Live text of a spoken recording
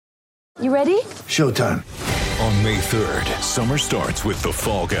You ready? Showtime. On May 3rd, summer starts with The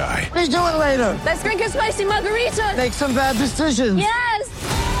Fall Guy. Let's do it later. Let's drink a spicy margarita. Make some bad decisions. Yes!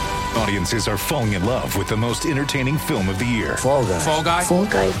 Audiences are falling in love with the most entertaining film of the year. Fall Guy. Fall Guy? Fall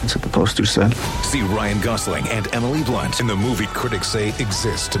Guy. That's what the poster said. See Ryan Gosling and Emily Blunt in the movie critics say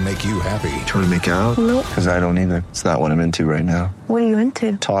exists to make you happy. Trying to make it out? Nope. Because I don't either. It's not what I'm into right now. What are you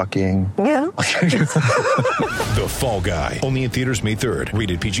into? Talking. Yeah. The Fall Guy. Only in theaters May 3rd.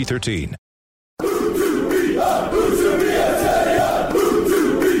 Rated PG-13.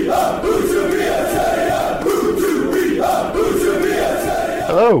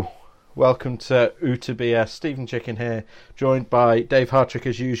 Hello. Welcome to UTBS. Stephen Chicken here, joined by Dave Hartrick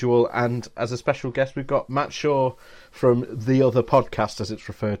as usual, and as a special guest we've got Matt Shaw from The Other Podcast, as it's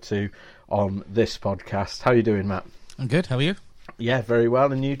referred to on this podcast. How are you doing, Matt? I'm good, how are you? Yeah, very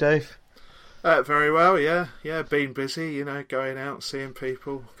well. And you, Dave? Very well, yeah. Been busy, going out, seeing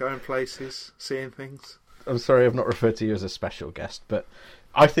people, going places, seeing things. I'm sorry I've not referred to you as a special guest, but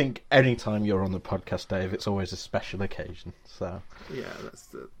I think any time you're on the podcast, Dave, it's always a special occasion. So yeah, that's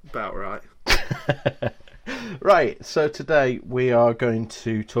about right. Right, so today we are going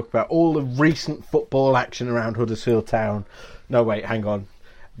to talk about all the recent football action around Huddersfield Town. No, wait, hang on.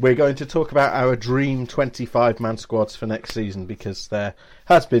 We're going to talk about our dream 25-man squads for next season, because there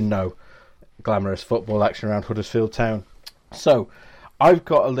has been no glamorous football action around Huddersfield Town. So, I've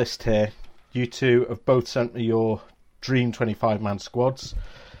got a list here. You two have both sent me your dream 25-man squads.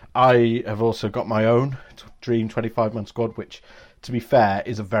 I have also got my own dream 25-man squad, which, to be fair,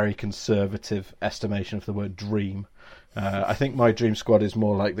 is a very conservative estimation of the word dream. I think my dream squad is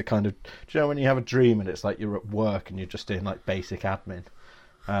more like the kind of... Do you know when you have a dream and it's like you're at work and you're just doing like basic admin?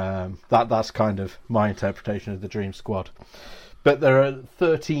 That's kind of my interpretation of the dream squad. But there are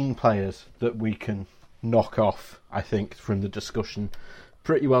 13 players that we can knock off, I think, from the discussion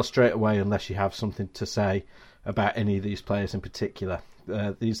pretty well straight away, unless you have something to say about any of these players in particular.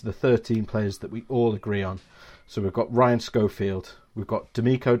 These are the 13 players that we all agree on. So we've got Ryan Schofield, we've got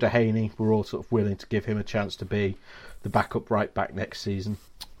D'Amico Dehaney. We're all sort of willing to give him a chance to be the backup right back next season,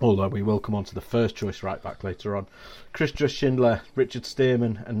 although we will come on to the first choice right back later on. Chris Schindler, Richard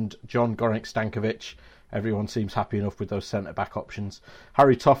Stearman and John Gorenc Stankovic. Everyone seems happy enough with those centre back options.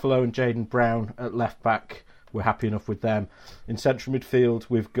 Harry Toffolo and Jaden Brown at left back. We're happy enough with them. In central midfield,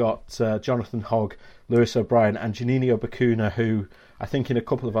 we've got Jonathan Hogg, Lewis O'Brien and Janino Bacuna, who I think in a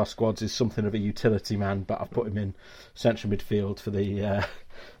couple of our squads is something of a utility man, but I've put him in central midfield for the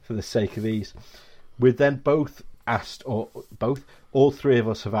sake of ease. We've then all three of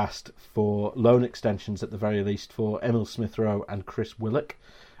us have asked for loan extensions at the very least for Emil Smith-Rowe and Chris Willock,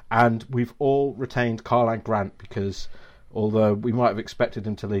 and we've all retained Karlan Grant because although we might have expected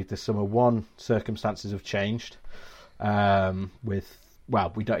him to leave this summer, one, circumstances have changed.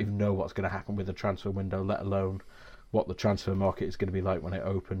 We don't even know what's going to happen with the transfer window, let alone what the transfer market is going to be like when it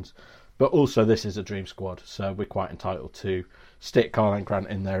opens. But also, this is a dream squad, so we're quite entitled to stick Karlan Grant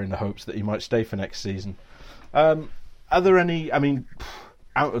in there in the hopes that he might stay for next season. Are there any... I mean,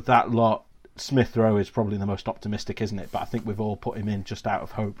 out of that lot, Smith-Rowe is probably the most optimistic, isn't it? But I think we've all put him in just out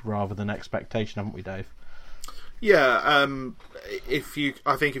of hope rather than expectation, haven't we, Dave? Yeah,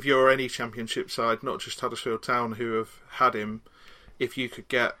 I think if you're any Championship side, not just Huddersfield Town who have had him, if you could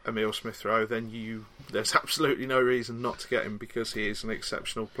get Emil Smith-Rowe, then there's absolutely no reason not to get him, because he is an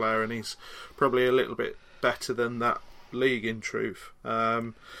exceptional player and he's probably a little bit better than that league in truth.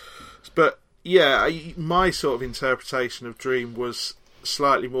 But yeah, my sort of interpretation of dream was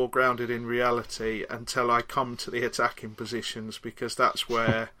slightly more grounded in reality until I come to the attacking positions, because that's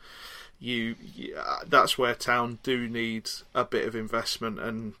where that's where Town do need a bit of investment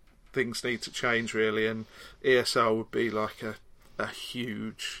and things need to change really, and ESL would be like a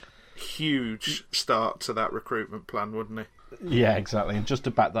huge start to that recruitment plan, wouldn't it? Yeah, exactly. And just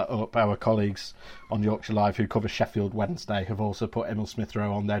to back that up, our colleagues on Yorkshire Live who cover Sheffield Wednesday have also put Emil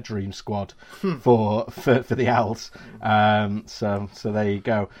Smith-Rowe on their dream squad for the Owls. So there you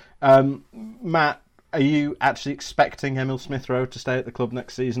go. Matt, are you actually expecting Emil Smith-Rowe to stay at the club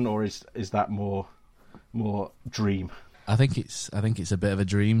next season, or is that more dream? I think it's a bit of a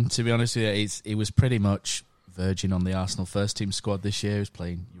dream, to be honest with you. He was pretty much virgin on the Arsenal first team squad this year. He was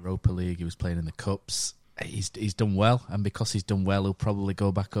playing Europa League, he was playing in the Cups. He's done well, and because he's done well, he'll probably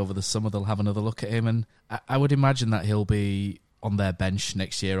go back over the summer. They'll have another look at him, and I would imagine that he'll be on their bench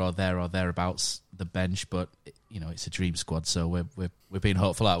next year, or thereabouts the bench. But it's a dream squad, so we're being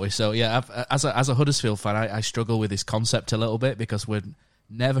hopeful, aren't we? So yeah, as a Huddersfield fan, I struggle with this concept a little bit, because we're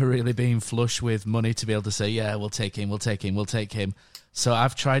never really being flush with money to be able to say, yeah, we'll take him. So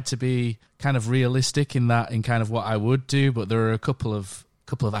I've tried to be kind of realistic in kind of what I would do, but there are a couple of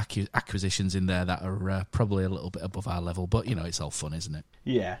couple of acquisitions in there that are probably a little bit above our level, but it's all fun, isn't it?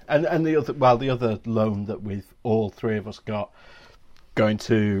 Yeah, and the other loan that we've all three of us got going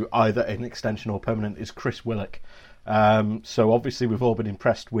to either an extension or permanent is Chris Willock. So obviously we've all been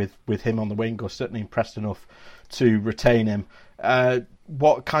impressed with him on the wing, or certainly impressed enough to retain him.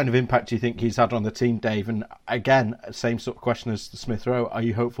 What kind of impact do you think he's had on the team, Dave? And again, same sort of question as Smith Rowe. Are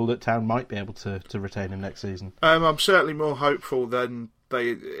you hopeful that Town might be able to retain him next season? I'm certainly more hopeful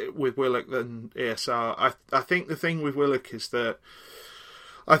with Willock than ESR. I think the thing with Willock is that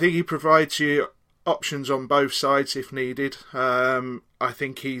I think he provides you options on both sides if needed. I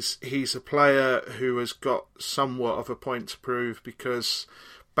think he's a player who has got somewhat of a point to prove, because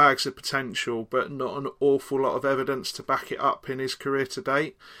bags of potential, but not an awful lot of evidence to back it up in his career to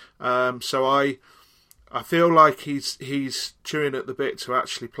date. So I feel like he's chewing at the bit to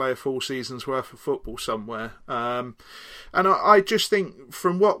actually play a full season's worth of football somewhere. And I just think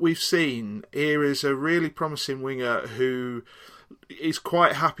from what we've seen, here is a really promising winger who is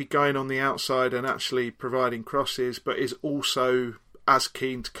quite happy going on the outside and actually providing crosses, but is also as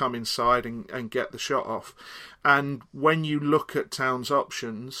keen to come inside and get the shot off. And when you look at Town's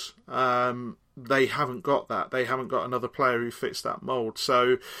options, they haven't got that. They haven't got another player who fits that mould.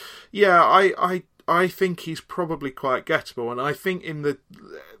 So, yeah, I think he's probably quite gettable. And I think in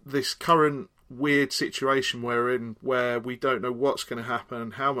this current weird situation we're in, where we don't know what's going to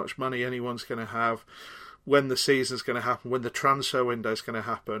happen, how much money anyone's going to have, when the season's going to happen, when the transfer window's going to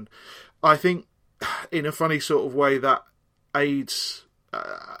happen, I think in a funny sort of way that aids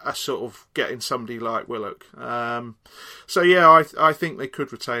a sort of getting somebody like Willock. So yeah, I think they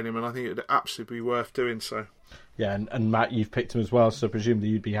could retain him, and I think it'd absolutely be worth doing so. Yeah, and Matt, you've picked him as well, so presumably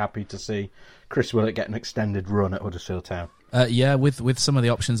you'd be happy to see Chris Willock get an extended run at Huddersfield Town. Yeah, with some of the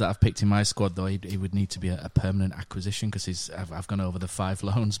options that I've picked in my squad, though, he would need to be a permanent acquisition, because I've gone over the 5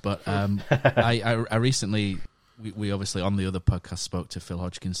 loans. But I recently, we obviously on the other podcast spoke to Phil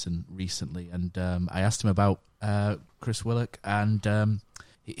Hodgkinson recently, and I asked him about Chris Willock, and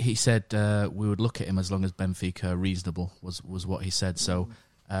he said we would look at him as long as Benfica are reasonable, was what he said. So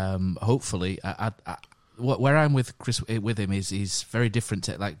hopefully, where I'm with him is he's very different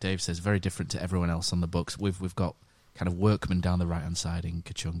to, like Dave says, very different to everyone else on the books. We've got kind of workmen down the right hand side in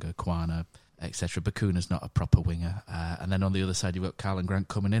Kachunga, Kwana, etc. Bakuna's not a proper winger, and then on the other side you've got Carl and Grant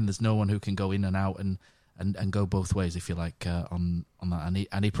coming in. There's no one who can go in and out and go both ways, if you like, on that,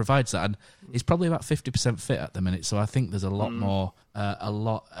 and he provides that, and he's probably about 50% fit at the minute. So I think there's a lot more.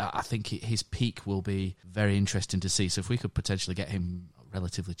 I think his peak will be very interesting to see. So if we could potentially get him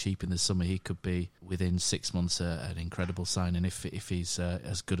relatively cheap in the summer, he could be within 6 months an incredible signing if he's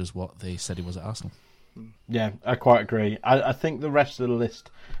as good as what they said he was at Arsenal. Yeah, I quite agree. I think the rest of the list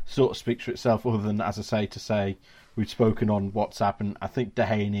sort of speaks for itself, other than, as I say, we've spoken on WhatsApp, and I think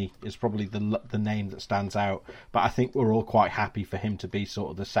Dehaney is probably the name that stands out. But I think we're all quite happy for him to be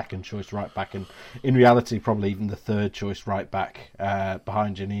sort of the second choice right back, and in reality probably even the third choice right back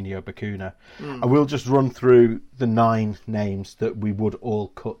behind Juninho Bacuna. I will just run through the 9 names that we would all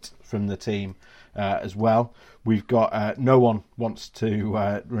cut from the team as well. We've got no one wants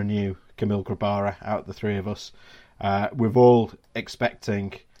to renew Kamil Grabara out of the 3 of us. We're all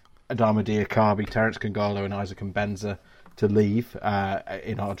expecting Adama Diakhaby, Terence Kangolo and Isaac Mbenza to leave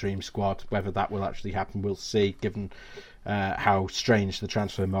in our dream squad. Whether that will actually happen, we'll see, given how strange the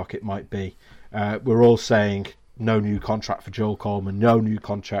transfer market might be. We're all saying no new contract for Joel Coleman, no new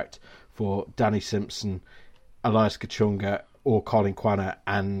contract for Danny Simpson, Elias Kachunga or Colin Kwana,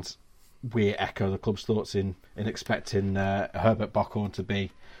 and we echo the club's thoughts in expecting Herbert Bockhorn to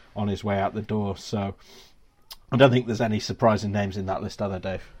be on his way out the door. So I don't think there's any surprising names in that list, are there,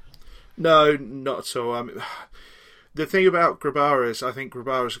 Dave? No, not at all. The thing about Grabara is, I think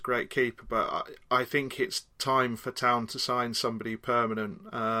Grabara's a great keeper, but I think it's time for Town to sign somebody permanent.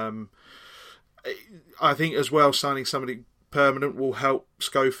 I think as well, signing somebody permanent will help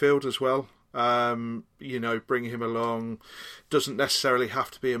Schofield as well. Bring him along. Doesn't necessarily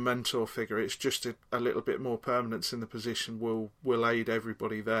have to be a mentor figure. It's just a little bit more permanence in the position will aid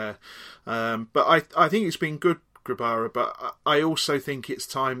everybody there. But I think it's been good, Grabara, but I also think it's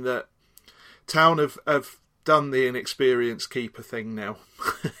time that Town have done the inexperienced keeper thing now.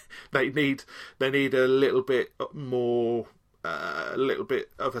 They need a little bit more, a little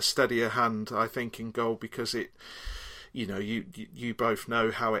bit of a steadier hand, I think, in goal, because it, you both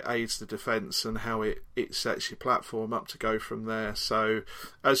know how it aids the defence and how it sets your platform up to go from there. So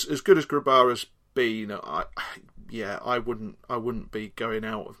as good as Grabara's been, I wouldn't be going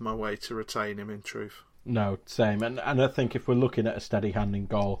out of my way to retain him, in truth. No, same. And I think if we're looking at a steady hand in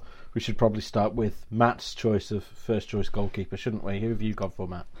goal, we should probably start with Matt's choice of first choice goalkeeper, shouldn't we? Who have you gone for,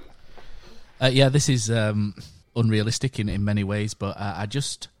 Matt? Yeah, this is unrealistic in many ways, but I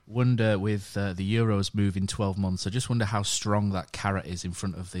just wonder with the Euros moving 12 months, I just wonder how strong that carrot is in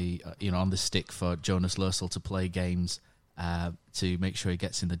front of the, on the stick for Jonas Lössl to play games to make sure he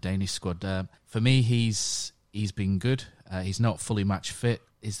gets in the Danish squad. For me, he's been good. He's not fully match fit.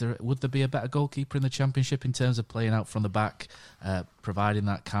 Would there be a better goalkeeper in the Championship in terms of playing out from the back, providing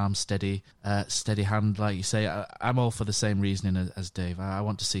that calm, steady hand, like you say? I'm all for the same reasoning as Dave. I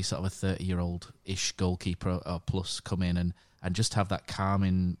want to see sort of a 30-year-old-ish goalkeeper or plus come in and just have that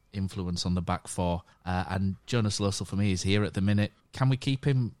calming influence on the back four. And Jonas Lössl, for me, is here at the minute. Can we keep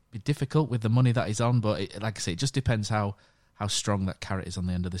him? Be difficult with the money that he's on, but like I say, it just depends how strong that carrot is on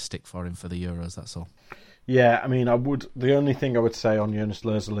the end of the stick for him for the Euros, that's all. Yeah, I mean, the only thing I would say on Jonas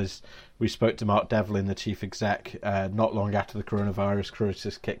Lössl is we spoke to Mark Devlin, the chief exec, not long after the coronavirus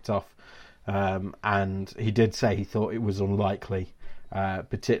crisis kicked off, and he did say he thought it was unlikely,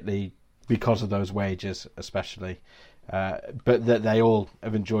 particularly because of those wages, especially, but that they all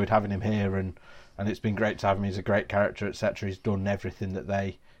have enjoyed having him here, and it's been great to have him. He's a great character, etc. He's done everything that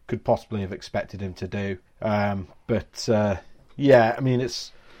they could possibly have expected him to do, yeah, I mean,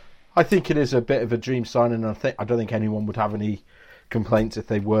 I think it is a bit of a dream signing, and I don't think anyone would have any complaints if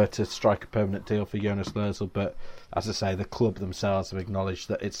they were to strike a permanent deal for Jonas Lössl. But as I say, the club themselves have acknowledged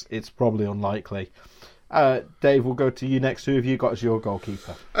that it's probably unlikely. Dave, we'll go to you next. Who have you got as your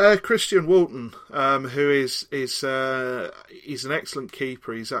goalkeeper? Christian Walton, who is he's an excellent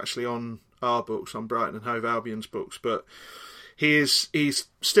keeper. He's actually on our books, on Brighton and Hove Albion's books, but he's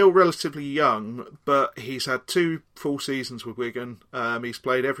still relatively young, but he's had 2 full seasons with Wigan. He's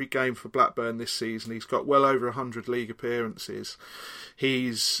played every game for Blackburn this season. He's got well over 100 league appearances.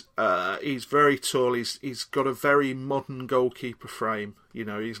 He's very tall. He's got a very modern goalkeeper frame.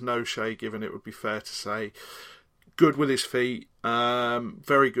 He's no shade given, it would be fair to say. Good with his feet,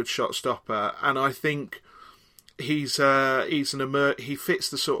 very good shot stopper, and I think he fits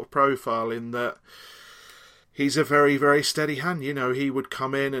the sort of profile in that. He's a very, very steady hand. He would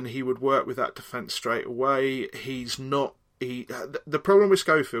come in and he would work with that defence straight away. The problem with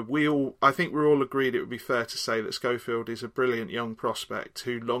Schofield, I think we're all agreed it would be fair to say that Schofield is a brilliant young prospect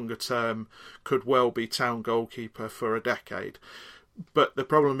who longer term could well be town goalkeeper for a decade. But the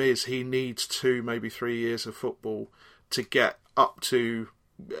problem is he needs 2, maybe 3 years of football to get up to,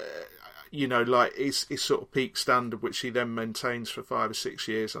 his sort of peak standard, which he then maintains for 5 or 6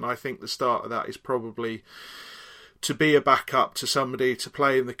 years. And I think the start of that is probably to be a backup to somebody, to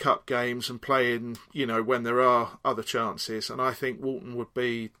play in the cup games and play in, when there are other chances. And I think Walton would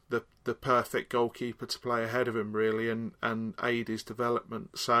be the perfect goalkeeper to play ahead of him, really, and aid his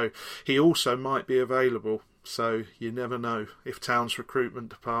development. So he also might be available. So you never know if Town's recruitment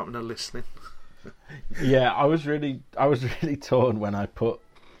department are listening. Yeah, I was really torn when I put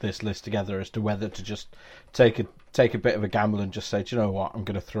this list together as to whether to just take a bit of a gamble and just say, do you know what, I'm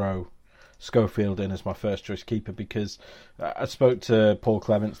going to throw Schofield in as my first choice keeper, because I spoke to Paul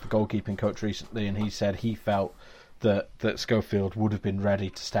Clements, the goalkeeping coach, recently, and he said he felt that Schofield would have been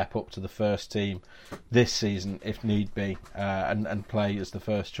ready to step up to the first team this season if need be, and play as the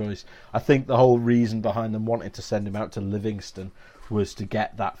first choice. I think the whole reason behind them wanting to send him out to Livingston was to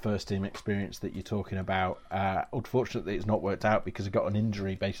get that first team experience that you're talking about. Unfortunately, it's not worked out because he got an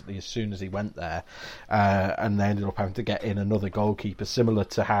injury basically as soon as he went there, and they ended up having to get in another goalkeeper, similar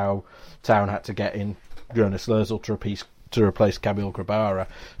to how Town had to get in Jonas Lössl to replace Kamil Grabara.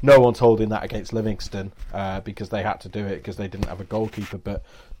 No one's holding that against Livingston because they had to do it because they didn't have a goalkeeper, but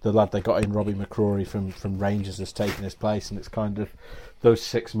the lad they got in, Robbie McCrory from Rangers, has taken his place, and it's kind of those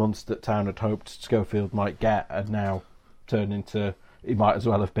 6 months that Town had hoped Schofield might get and now turned into he might as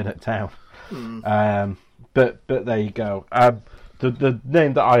well have been at Town. But there you go. The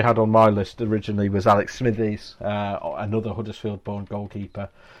name that I had on my list originally was Alex Smithies, another Huddersfield-born goalkeeper.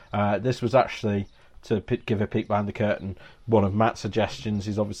 This was actually, to give a peek behind the curtain, one of Matt's suggestions.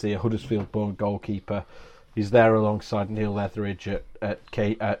 He's obviously a Huddersfield-born goalkeeper. He's there alongside Neil Etheridge at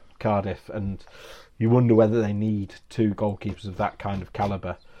Cardiff, and you wonder whether they need 2 goalkeepers of that kind of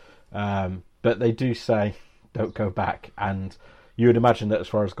calibre. But they do say, don't go back, and you would imagine that as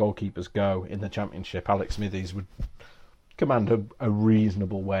far as goalkeepers go in the Championship, Alex Smithies would command a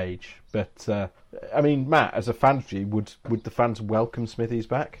reasonable wage. But, I mean, Matt, as a fan for you, would the fans welcome Smithies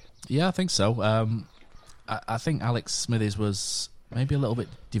back? Yeah, I think so. I think Alex Smithies was maybe a little bit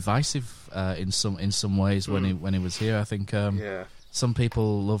divisive in some ways when he was here. I think some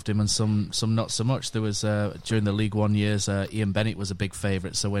people loved him and some not so much. There was during the League One years, Ian Bennett was a big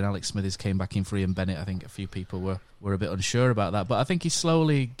favourite. So when Alex Smithies came back in for Ian Bennett, I think a few people were a bit unsure about that. But I think he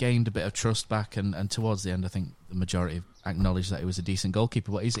slowly gained a bit of trust back, and towards the end, I think the majority acknowledged that he was a decent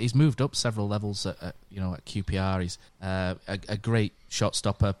goalkeeper. But he's moved up several levels at QPR. He's a great shot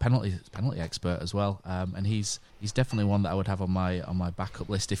stopper, penalty expert as well, and he's definitely one that I would have on my backup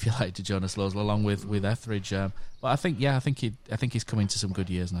list, if you like, to Jonas Lösel, along with Etheridge. But I think he's coming to some good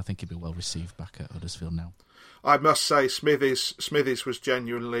years, and I think he'd be well received back at Huddersfield now. I must say, Smithies was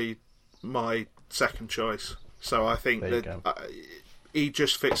genuinely my second choice. So I think that he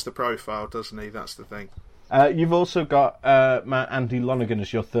just fits the profile, doesn't he? That's the thing. You've also got Andy Lonergan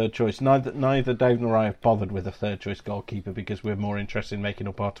as your third choice. Neither Dave nor I have bothered with a third choice goalkeeper because we're more interested in making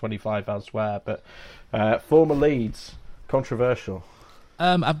up our 25 elsewhere. But former Leeds, controversial.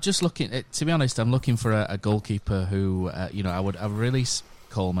 I'm just looking. To be honest, I'm looking for a goalkeeper who, I would release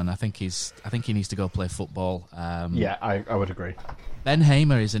Coleman. I think he needs to go play football. I would agree. Ben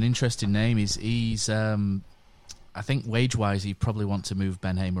Hamer is an interesting name. He's I think wage-wise, he'd probably want to move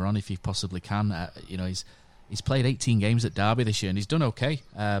Ben Hamer on if he possibly can. He's played 18 games at Derby this year, and he's done okay.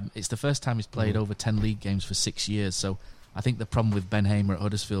 It's the first time he's played over 10 league games for 6 years. So I think the problem with Ben Hamer at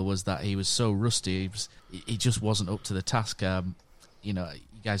Huddersfield was that he was so rusty. He just wasn't up to the task. You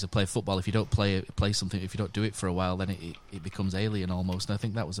guys have played football. If you don't play something, if you don't do it for a while, then it becomes alien almost. And I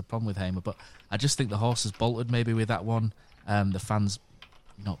think that was a problem with Hamer. But I just think the horse has bolted maybe with that one. The fans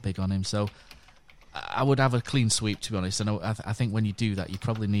not big on him, so I would have a clean sweep, to be honest. I think when you do that, you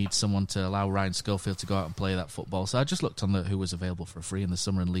probably need someone to allow Ryan Schofield to go out and play that football. So I just looked on who was available for free in the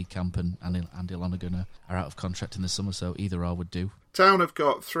summer, and League Camp and Andy Lonergan are out of contract in the summer, so either or would do. Town have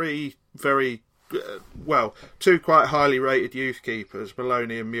got three two quite highly rated youth keepers,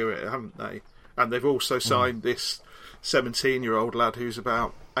 Maloney and Mewett, haven't they? And they've also signed this 17-year-old lad who's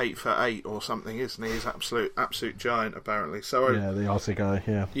about 8'8" or something, isn't he? He's absolute giant apparently. So the Aussie guy,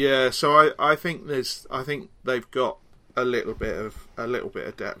 yeah. Yeah, so I think they've got a little bit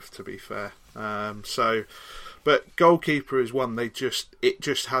of depth, to be fair. But goalkeeper is one it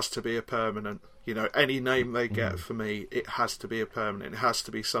just has to be a permanent. Any name they get for me, it has to be a permanent. It has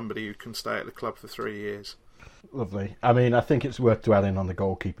to be somebody who can stay at the club for 3 years. Lovely. I mean, I think it's worth dwelling on the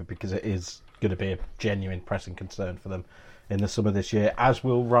goalkeeper because it is going to be a genuine pressing concern for them in the summer this year, as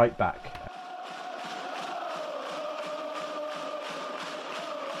will right back.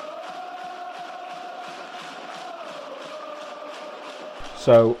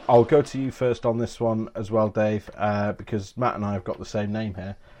 So I'll go to you first on this one as well, Dave, because Matt and I have got the same name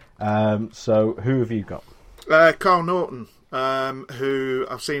here. So who have you got? Carl Norton, who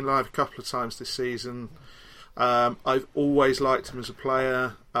I've seen live a couple of times this season. I've always liked him as a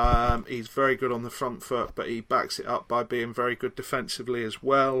player. He's very good on the front foot, but he backs it up by being very good defensively as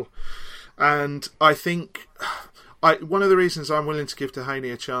well. And I think one of the reasons I'm willing to give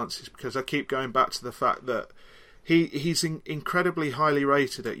Dehaney a chance is because I keep going back to the fact that he's incredibly highly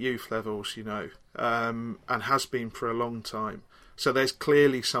rated at youth levels, and has been for a long time. So there's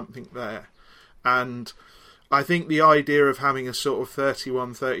clearly something there. And I think the idea of having a sort of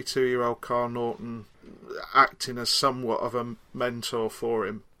 31, 32-year-old Carl Norton acting as somewhat of a mentor for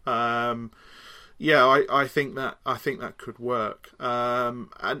him, I think that could work. And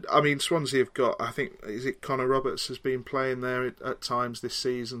I mean, Swansea have got, I think, is it Connor Roberts has been playing there at times this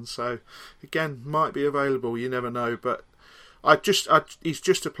season. So again, might be available. You never know. But he's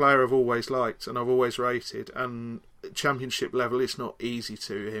just a player I've always liked and I've always rated. And Championship level, it's not easy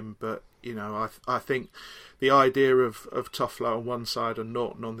to him, but I think the idea of Toffolo on one side and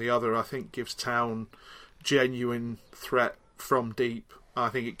Norton on the other, I think gives Town genuine threat from deep. I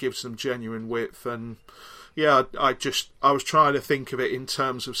think it gives them genuine width, and I was trying to think of it in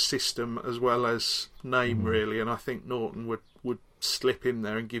terms of system as well as name, really, and I think Norton would slip in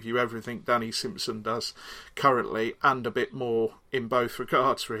there and give you everything Danny Simpson does currently, and a bit more in both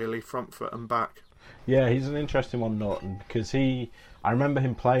regards, really, front foot and back. Yeah, he's an interesting one, Norton, because I remember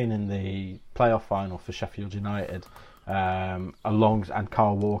him playing in the playoff final for Sheffield United, and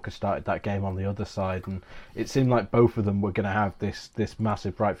Carl Walker started that game on the other side, and it seemed like both of them were going to have this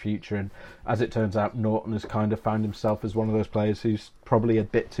massive bright future, and as it turns out, Norton has kind of found himself as one of those players who's probably a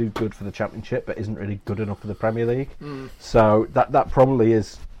bit too good for the Championship, but isn't really good enough for the Premier League. So that probably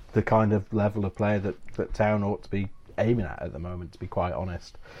is the kind of level of player that Town ought to be aiming at the moment, to be quite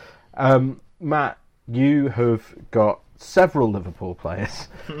honest. Matt, you have got several Liverpool players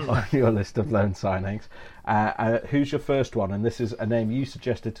on your list of loan signings. Who's your first one? And this is a name you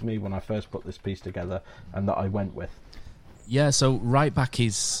suggested to me when I first put this piece together and that I went with. Yeah, so right back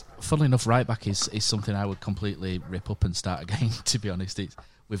is funnily enough, right back is something I would completely rip up and start again. To be honest,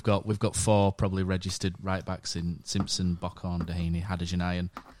 we've got 4 probably registered right backs in Simpson, Bockhorn, Dehaney, Haderjanayi, and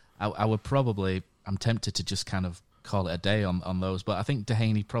I would probably, I'm tempted to just kind of call it a day on those. But I think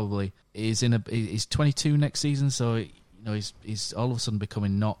Dehaney probably he's 22 next season, so he's all of a sudden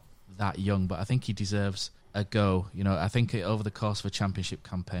becoming not that young. But I think he deserves a go. I think over the course of a championship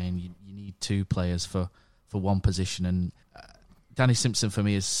campaign, you need 2 players for one position, and Danny Simpson for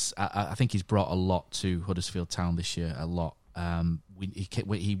me is I think he's brought a lot to Huddersfield Town this year, a lot.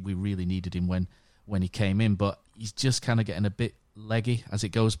 We really needed him when he came in, but he's just kind of getting a bit leggy as it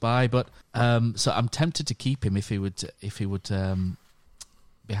goes by. But so I'm tempted to keep him if he would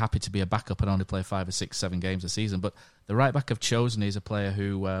be happy to be a backup and only play 5 or 6, 7 games a season. But the right back I've chosen is a player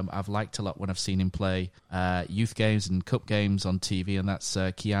who I've liked a lot when I've seen him play youth games and cup games on TV, and that's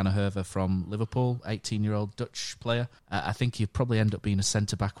Kiana Herver from Liverpool, 18-year-old Dutch player. I think he'll probably end up being a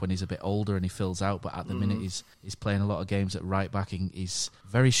centre-back when he's a bit older and he fills out, but at the minute he's playing a lot of games at right back. He's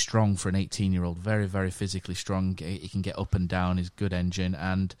very strong for an 18-year-old, very, very physically strong. He can get up and down, he's a good engine,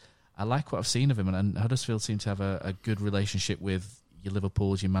 and I like what I've seen of him, and Huddersfield seem to have a good relationship with your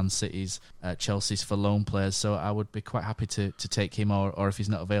Liverpools, your Man Cities, Chelsea's for loan players, so I would be quite happy to take him, or if he's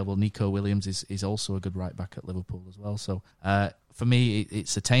not available, Nico Williams is also a good right back at Liverpool as well. So for me,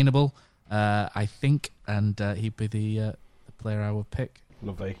 it's attainable, I think, and he'd be the player I would pick.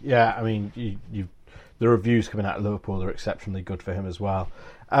 Lovely. Yeah, I mean, the reviews coming out of Liverpool are exceptionally good for him as well.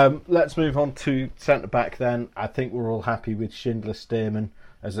 Let's move on to centre-back then. I think we're all happy with Schindler-Stearman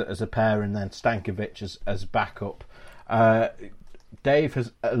as a pair, and then Stankovic as backup. Dave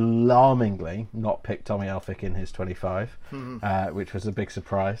has alarmingly not picked Tommy Elphick in his 25, which was a big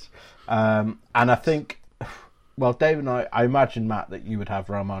surprise. And I think, well, Dave and I imagine, Matt, that you would have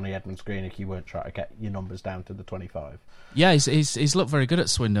Rarmani Edmonds-Green if you weren't trying to get your numbers down to the 25. Yeah, he's looked very good at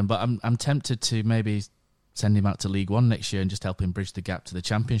Swindon, but I'm tempted to maybe send him out to League One next year and just help him bridge the gap to the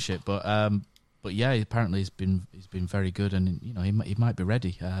Championship. But yeah, apparently he's been very good, and he might be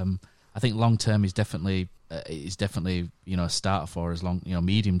ready. I think long term he's definitely a starter for as long,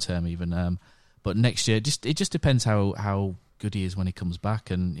 medium term even. But next year, it just depends how good he is when he comes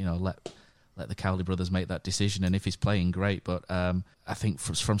back, and let the Cowley brothers make that decision. And if he's playing, great. But I think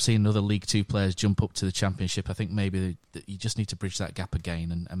from seeing other League Two players jump up to the Championship, I think maybe you just need to bridge that gap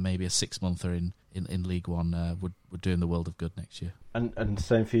again, and maybe a 6-monther in League One would do him the world of good next year. And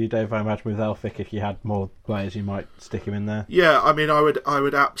same for you, Dave. I imagine with Elphick, if you had more players, you might stick him in there. Yeah, I mean, I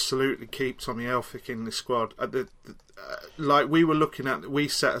would absolutely keep Tommy Elphick in the squad. Like we were looking at, we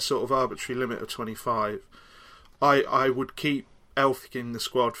set a sort of arbitrary limit of 25. I would keep Elphick in the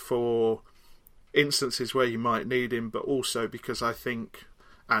squad for instances where you might need him, but also because I think,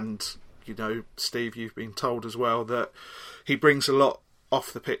 and Steve, you've been told as well, that he brings a lot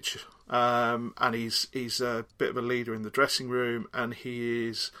off the pitch. And he's a bit of a leader in the dressing room, and he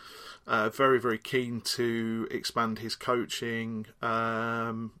is very, very keen to expand his coaching.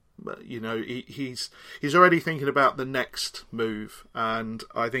 He's already thinking about the next move, and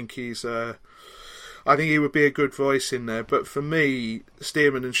I think he would be a good voice in there. But for me,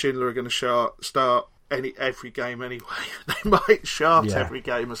 Stearman and Schindler are going to start every game anyway. They might every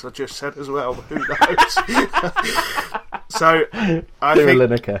game, as I just said as well. Who knows? So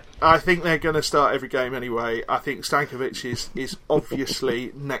I think they're going to start every game anyway. I think Stankovic is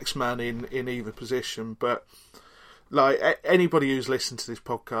obviously next man in either position. But like anybody who's listened to this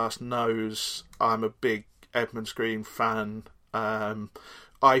podcast knows, I'm a big Edmonds-Green fan.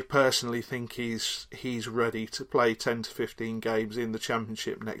 I personally think he's ready to play 10 to 15 games in the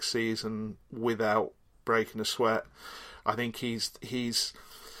Championship next season without breaking a sweat. I think his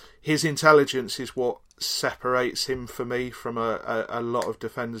intelligence is what separates him for me from a lot of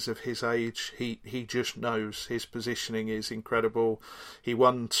defenders of his age. He just knows his positioning is incredible. He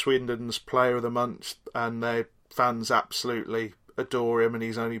won Swindon's Player of the Month, and their fans absolutely adore him, and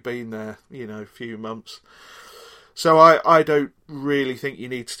he's only been there a few months. So I don't really think you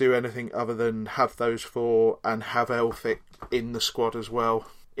need to do anything other than have those 4 and have Elphick in the squad as well,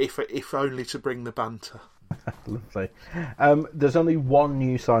 if only to bring the banter. Lovely. There's only one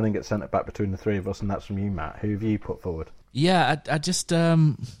new signing at centre-back between the three of us, and that's from you, Matt. Who have you put forward? Yeah, I just I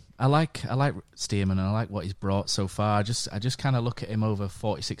like Stearman, and I like what he's brought so far. I just kind of look at him over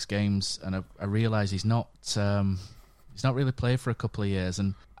 46 games, and I realise he's not really played for a couple of years,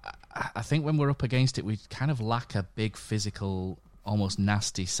 and I think when we're up against it, we kind of lack a big physical, almost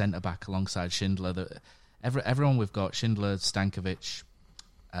nasty centre-back alongside Schindler. Everyone we've got, Schindler, Stankovic,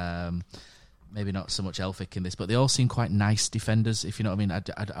 maybe not so much Elphick in this, but they all seem quite nice defenders, if you know what I mean.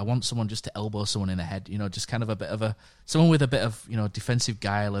 I want someone just to elbow someone in the head, just kind of someone with a bit of, defensive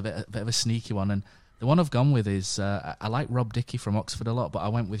guile, a bit of a sneaky one. And the one I've gone with is, I like Rob Dickey from Oxford a lot, but I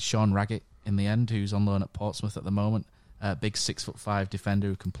went with Sean Raggett in the end, who's on loan at Portsmouth at the moment. Big 6'5" defender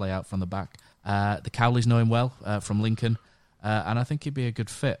who can play out from the back. The Cowleys know him well from Lincoln, and I think he'd be a good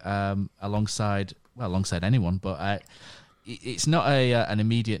fit alongside anyone, but it's not an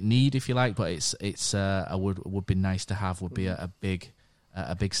immediate need, if you like, but it's would be nice to have. Would be a big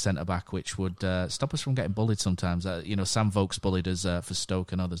centre back, which would stop us from getting bullied sometimes. Sam Vokes bullied us for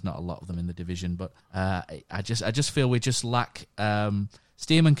Stoke. I know there's not a lot of them in the division, but I just feel we just lack.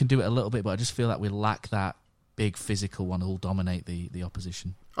 Stearman can do it a little bit, but I just feel that we lack that big physical one who'll dominate the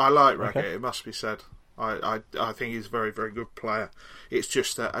opposition. I like Raggett. Okay. It must be said. I think he's a very, very good player. It's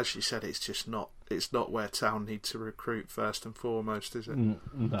just that, as you said, it's not where Town need to recruit first and foremost, is it?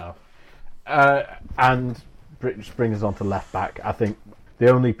 No. And which brings us on to left back. I think the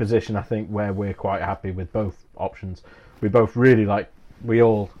only position where we're quite happy with both options. We all really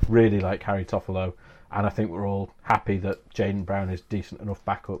like Harry Toffolo, and I think we're all happy that Jayden Brown is decent enough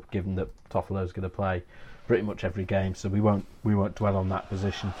backup, given that Toffolo's going to play pretty much every game. So we won't dwell on that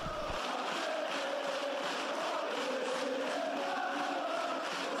position.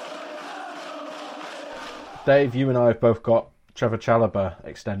 Dave, you and I have both got Trevor Chalobah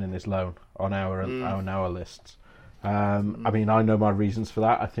extending his loan on our lists. I know my reasons for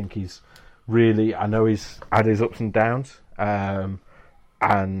that. I think I know he's had his ups and downs, and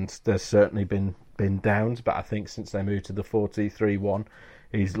there's certainly been downs, but I think since they moved to the 4-2-3-1,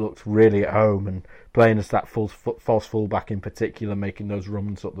 he's looked really at home, and playing as that false fullback in particular, making those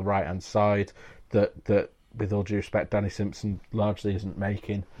runs up the right-hand side that with all due respect, Danny Simpson largely isn't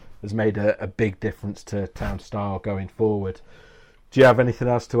making, has made a big difference to Town style going forward. Do you have anything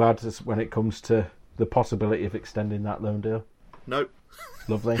else to add when it comes to the possibility of extending that loan deal? Nope.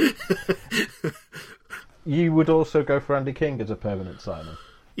 Lovely. You would also go for Andy King as a permanent signing?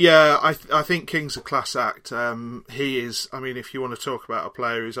 Yeah, I think King's a class act. He is. I mean, if you want to talk about a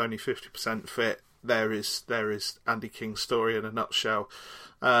player who's only 50% fit, there is Andy King's story in a nutshell.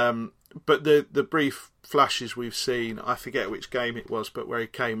 But the brief flashes we've seen, I forget which game it was, but where he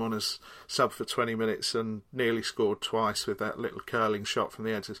came on as sub for 20 minutes and nearly scored twice with that little curling shot from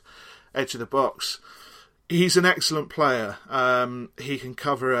the edge of the box. He's an excellent player. He can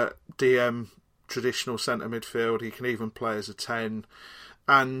cover a DM traditional centre midfield. He can even play as a 10.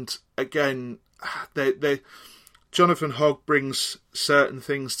 And again, Jonathan Hogg brings certain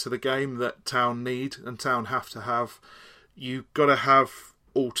things to the game that Town need and Town have to have. You've got to have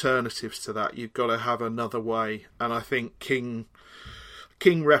alternatives to that. You've got to have another way, and I think King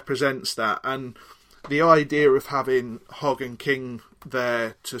represents that. And the idea of having Hogg and King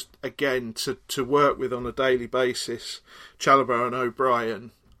there to work with on a daily basis, Chalobah and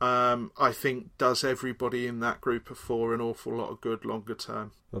O'Brien, I think does everybody in that group of four an awful lot of good longer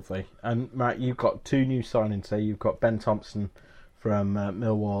term. Lovely. And Matt, you've got two new signings there. You've got Ben Thompson from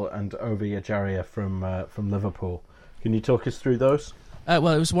Millwall and Ovi Ajaria from Liverpool. Can you talk us through those? Well,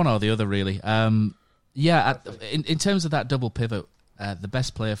 it was one or the other, really. In terms of that double pivot, the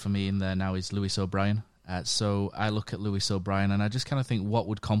best player for me in there now is Lewis O'Brien. So I look at Lewis O'Brien and I just kind of think what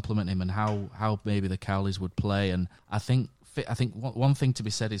would complement him and how maybe the Cowleys would play. And I think one thing to be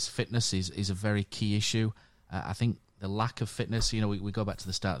said is fitness is a very key issue. I think the lack of fitness, we go back to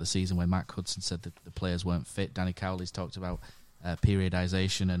the start of the season where Matt Hudson said that the players weren't fit. Danny Cowley's talked about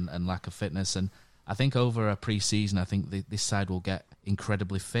periodisation and lack of fitness. And I think over a pre-season, I think this side will get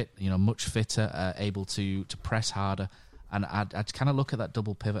incredibly fit, much fitter, able to press harder. And I'd kind of look at that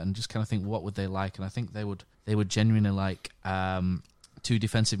double pivot and just kind of think, what would they like? And I think they would genuinely like two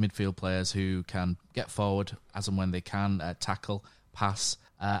defensive midfield players who can get forward as and when they can, tackle, pass,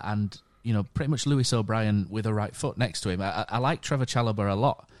 and pretty much Lewis O'Brien with a right foot next to him. I like Trevor Chalobah a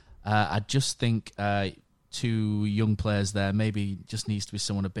lot. I just think two young players there maybe just needs to be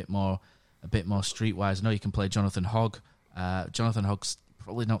someone a bit more streetwise. I know you can play Jonathan Hogg. Jonathan Hogg's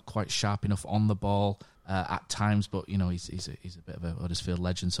probably not quite sharp enough on the ball at times, but he's a bit of a Huddersfield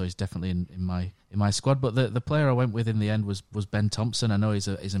legend, so he's definitely in my squad. But the player I went with in the end was Ben Thompson. I know he's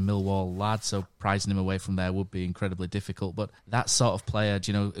a Millwall lad, so prizing him away from there would be incredibly difficult. But that sort of player,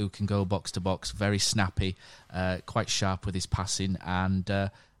 who can go box to box, very snappy, quite sharp with his passing, and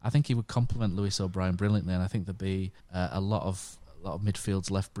I think he would complement Lewis O'Brien brilliantly. And I think there'd be a lot of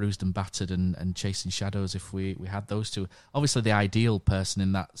midfields left bruised and battered and chasing shadows if we had those two. Obviously, the ideal person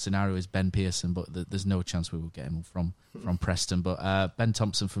in that scenario is Ben Pearson, but there's no chance we will get him from Preston. But Ben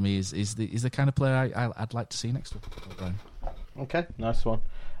Thompson for me is the kind of player I'd like to see next to O'Brien. Okay, nice one.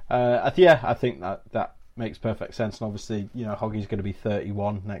 I think that makes perfect sense. And obviously, Hoggy's going to be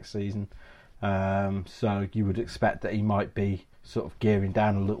 31 next season, so you would expect that he might be sort of gearing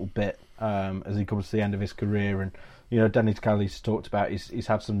down a little bit as he comes to the end of his career. And Dennis Kelly's talked about he's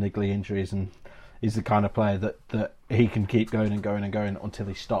had some niggly injuries, and he's the kind of player that he can keep going and going and going until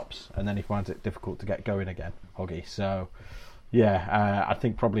he stops, and then he finds it difficult to get going again, Hoggy. So I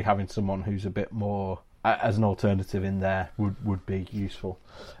think probably having someone who's a bit more as an alternative in there would be useful.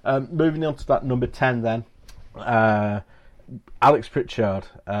 Moving on to that number 10 then, Alex Pritchard.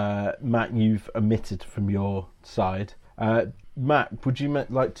 Matt, you've omitted from your side. Matt, would you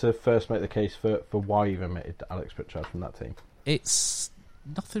like to first make the case for why you've omitted Alex Pritchard from that team? It's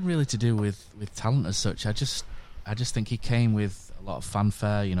nothing really to do with talent as such. I just think he came with a lot of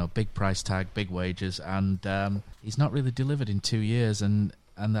fanfare, big price tag, big wages, and he's not really delivered in 2 years. And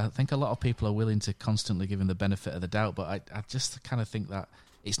I think a lot of people are willing to constantly give him the benefit of the doubt, but I just kind of think that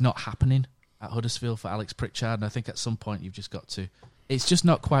it's not happening at Huddersfield for Alex Pritchard, and I think at some point you've just got to... It's just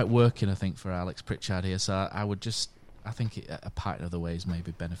not quite working, I think, for Alex Pritchard here, so I think a part of the ways may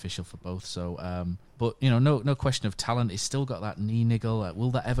be beneficial for both. So, but no question of talent. He's still got that knee niggle.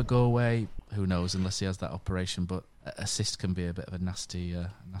 Will that ever go away? Who knows? Unless he has that operation. But assist can be a bit of a nasty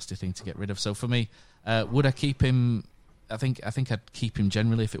thing to get rid of. So for me, would I keep him? I think I'd keep him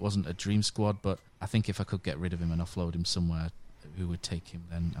generally if it wasn't a dream squad. But I think if I could get rid of him and offload him somewhere who would take him,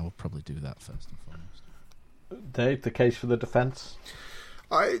 then I would probably do that first and foremost. Dave, the case for the defence.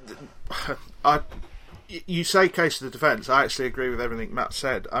 You say case of the defence. I actually agree with everything Matt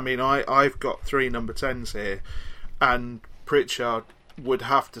said. I mean, I've got 3 number 10s here, and Pritchard would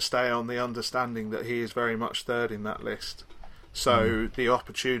have to stay on the understanding that he is very much third in that list. So the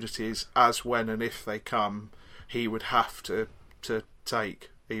opportunities, as when and if they come, he would have to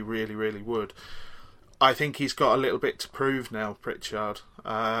take. He really, really would. I think he's got a little bit to prove now, Pritchard.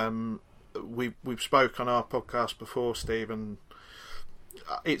 We've spoke on our podcast before, Stephen.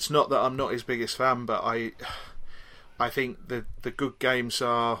 It's not that I'm not his biggest fan, but I think the good games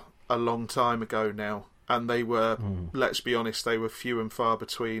are a long time ago now, and they were, let's be honest, they were few and far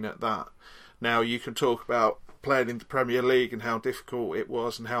between at that. Now you can talk about playing in the Premier League and how difficult it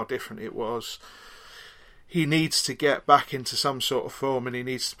was and how different it was. He needs to get back into some sort of form, and he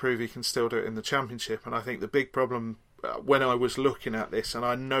needs to prove he can still do it in the Championship. And I think the big problem when I was looking at this, and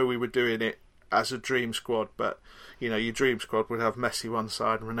I know we were doing it as a dream squad, but your dream squad would have Messi one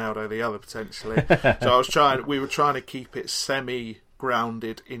side and Ronaldo the other potentially. So we were trying to keep it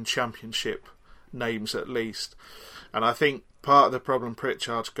semi-grounded in Championship names at least. And I think part of the problem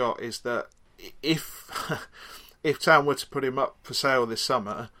Pritchard's got is that if Town were to put him up for sale this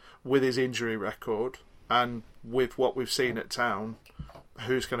summer with his injury record and with what we've seen at Town,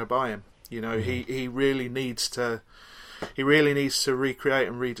 who's going to buy him? He really needs to. He really needs to recreate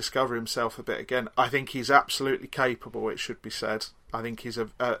and rediscover himself a bit again. I think he's absolutely capable, it should be said. I think he's a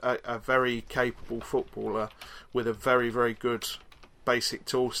very capable footballer with a very, very good basic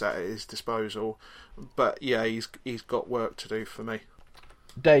tool set at his disposal. But yeah, he's got work to do for me.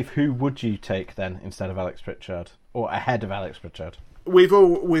 Dave, who would you take then instead of Alex Pritchard, or ahead of Alex Pritchard? We've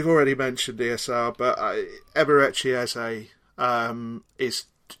already mentioned ESR, but Eberechi Eze is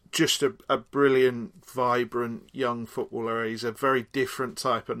just a brilliant, vibrant young footballer. He's a very different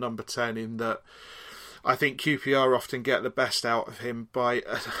type of number 10 in that I think QPR often get the best out of him by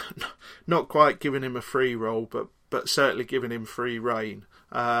not quite giving him a free role, but certainly giving him free rein.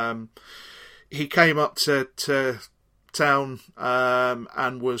 He came up to Town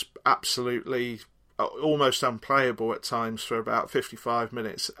and was absolutely almost unplayable at times for about 55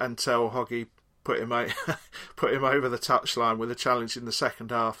 minutes until Hoggy put him over the touchline with a challenge in the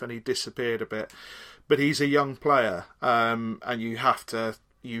second half, and he disappeared a bit. But he's a young player, and you have to.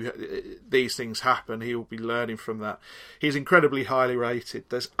 These things happen. He will be learning from that. He's incredibly highly rated.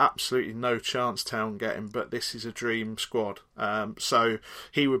 There's absolutely no chance Town get him, but this is a dream squad. So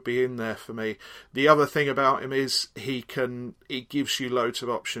he would be in there for me. The other thing about him is he gives you loads of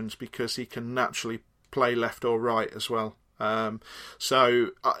options because he can naturally play left or right as well.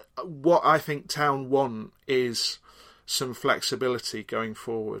 So what I think Town want is some flexibility going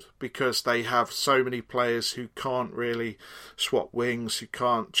forward, because they have so many players who can't really swap wings, who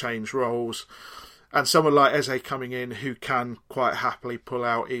can't change roles, and someone like Eze coming in who can quite happily pull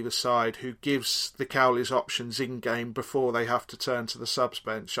out either side, who gives the Cowleys options in game before they have to turn to the subs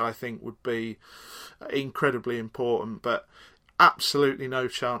bench, I think would be incredibly important. But absolutely no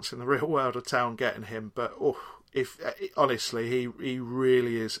chance in the real world of Town getting him. But honestly, he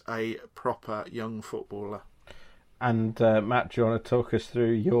really is a proper young footballer. And Matt, do you want to talk us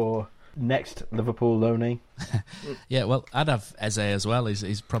through your Next, Liverpool loanee. Yeah, well, I'd have Eze as well.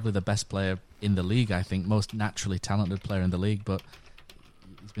 He's probably the best player in the league, I think, most naturally talented player in the league, but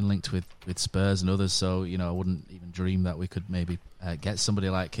he's been linked with Spurs and others, so, you know, I wouldn't even dream that we could maybe get somebody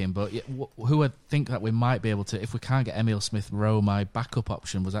like him. But yeah, who I think that we might be able to, if we can't get Emile Smith-Rowe, my backup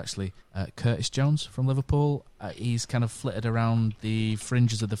option was actually Curtis Jones from Liverpool. He's kind of flitted around the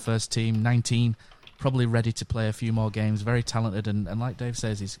fringes of the first team, 19, probably ready to play a few more games, very talented, and like Dave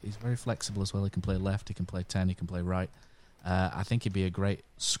says, he's very flexible as well. He can play left, he can play 10, he can play right. I think he'd be a great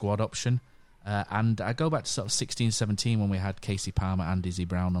squad option. And I go back to sort of 16-17 when we had Casey Palmer and Izzy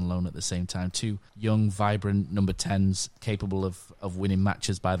Brown on loan at the same time. Two young, vibrant number 10s capable of winning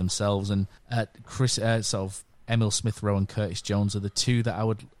matches by themselves. And Emile Smith-Rowe and Curtis Jones are the two that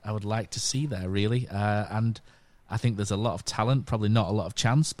I would like to see there, really. And I think there's a lot of talent, probably not a lot of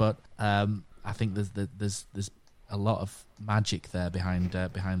chance, but I think there's a lot of magic there behind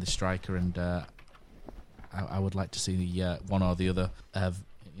the striker, and I would like to see one or the other.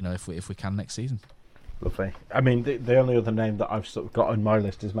 If we can next season. Lovely. I mean, the only other name that I've sort of got on my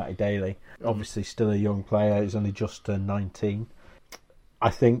list is Matty Daly. Obviously, still a young player. He's only just 19. I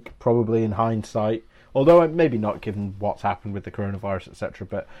think probably in hindsight, although maybe not given what's happened with the coronavirus, etc.,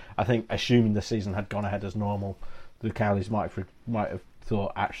 but I think assuming the season had gone ahead as normal, the Cowleys might have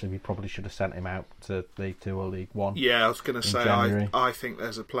thought actually we probably should have sent him out to League 2 or League 1. Yeah, I was going to say I think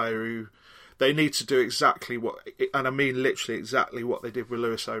there's a player who they need to do exactly what, and I mean literally exactly what they did with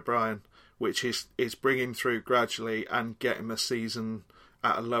Lewis O'Brien, which is bring him through gradually and get him a season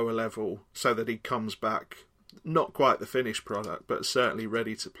at a lower level so that he comes back, not quite the finished product, but certainly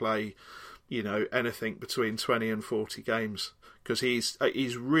ready to play, you know, anything between 20 and 40 games. Because he's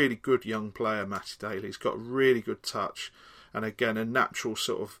a really good young player, Matty Daly. He's got really good touch. And again, a natural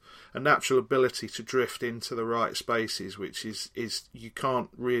ability to drift into the right spaces, which is you can't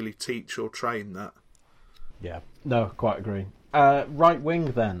really teach or train that. Yeah, no, quite agree. Right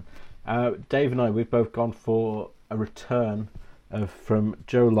wing then. Dave and I, we've both gone for a return from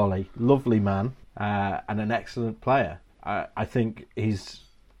Joe Lolley. Lovely man and an excellent player. I think he's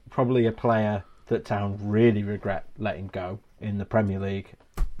probably a player that Town really regret letting go in the Premier League,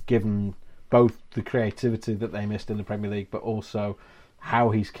 given both the creativity that they missed in the Premier League, but also how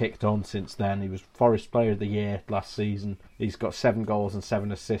he's kicked on since then. He was Forest Player of the Year last season. He's got 7 goals and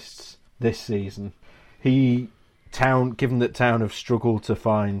 7 assists this season. Given that Town have struggled to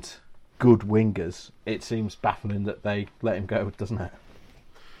find good wingers, it seems baffling that they let him go, doesn't it?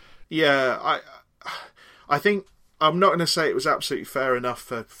 Yeah, I think I'm not going to say it was absolutely fair enough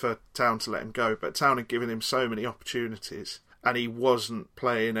for Town to let him go, but Town had given him so many opportunities, and he wasn't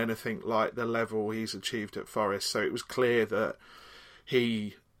playing anything like the level he's achieved at Forest. So it was clear that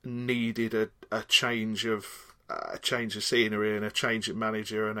he needed a change of scenery and a change of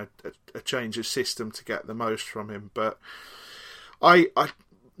manager and a change of system to get the most from him. But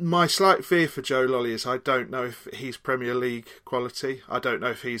my slight fear for Joe Lolley is I don't know if he's Premier League quality. I don't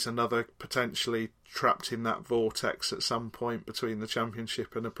know if he's another potentially trapped in that vortex at some point between the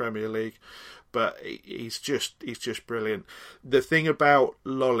Championship and the Premier League. But he's just brilliant. The thing about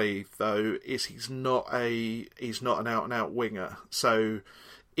Lolley though is he's not an out and out winger. So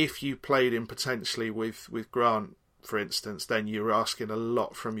if you played him potentially with Grant, for instance, then you're asking a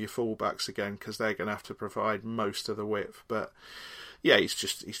lot from your fullbacks again, because they're going to have to provide most of the width. But yeah, he's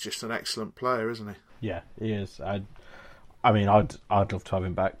just an excellent player, isn't he? Yeah, he is. I mean, I'd love to have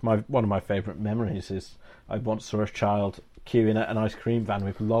him back. One of my favourite memories is I once saw a child queuing at an ice cream van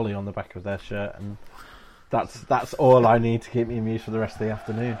with Lolley on the back of their shirt, and that's all I need to keep me amused for the rest of the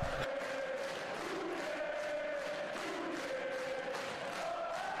afternoon.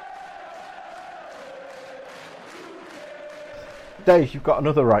 Dave, you've got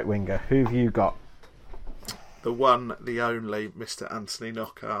another right winger. Who have you got? The one, the only, Mr. Anthony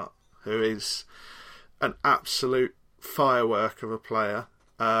Knockaert, who is an absolute firework of a player,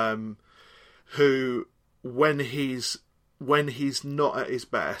 who when he's not at his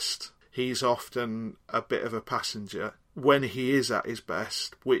best, he's often a bit of a passenger. When he is at his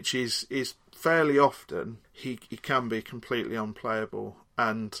best, which is fairly often, he can be completely unplayable.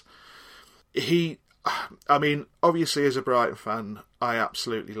 And I mean, obviously as a Brighton fan, I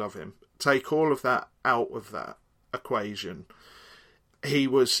absolutely love him. Take all of that out of that equation.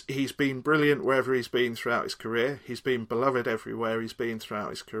 He's been brilliant wherever he's been throughout his career. He's been beloved everywhere he's been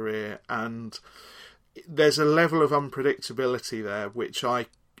throughout his career, and there's a level of unpredictability there which I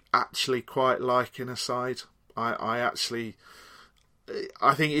actually quite like in a side. I actually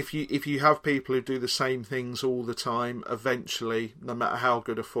I think if you have people who do the same things all the time, eventually, no matter how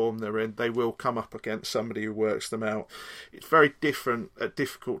good a form they're in, they will come up against somebody who works them out. It's very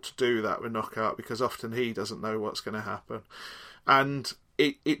difficult to do that with Knockout because often he doesn't know what's going to happen. And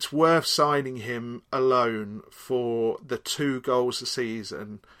it's worth signing him alone for the 2 goals a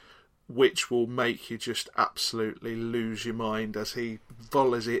season, which will make you just absolutely lose your mind as he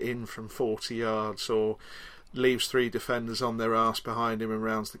volleys it in from 40 yards or leaves 3 defenders on their arse behind him and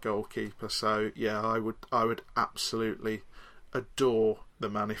rounds the goalkeeper. So yeah, I would absolutely adore the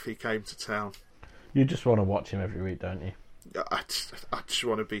man if he came to town. You just want to watch him every week, don't you? I just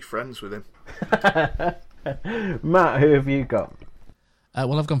want to be friends with him. Matt, who have you got?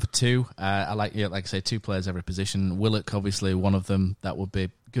 Well, I've gone for 2. I like I say, 2 players every position. Willock, obviously, one of them that would be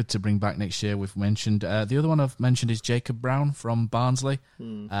good to bring back next year. We've mentioned the other one I've mentioned is Jacob Brown from Barnsley.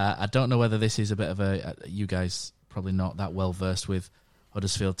 I don't know whether this is a bit of a you guys probably not that well versed with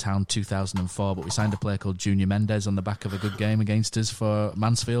Huddersfield Town 2004, but we signed a player called Junior Mendes on the back of a good game against us for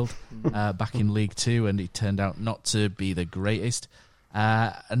Mansfield back in League 2, and it turned out not to be the greatest.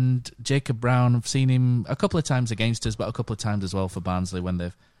 And Jacob Brown, I've seen him a couple of times against us, but a couple of times as well for Barnsley when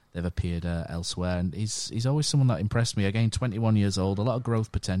they've appeared elsewhere. And he's always someone that impressed me. Again, 21 years old, a lot of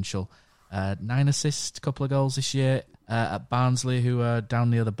growth potential. 9 assists, a couple of goals this year at Barnsley, who are down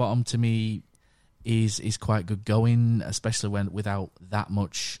near the bottom. To me, is quite good going, especially when without that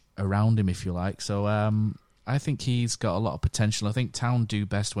much around him, if you like. So I think he's got a lot of potential. I think Town do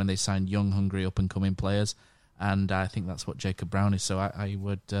best when they sign young, hungry, up-and-coming players. And I think that's what Jacob Brown is. So I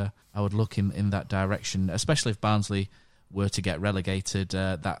would look in that direction, especially if Barnsley were to get relegated.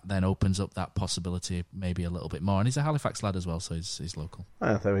 That then opens up that possibility maybe a little bit more. And he's a Halifax lad as well, so he's local.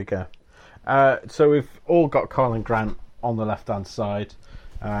 Oh, there we go. So we've all got Colin Grant on the left-hand side,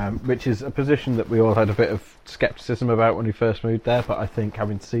 which is a position that we all had a bit of scepticism about when he first moved there. But I think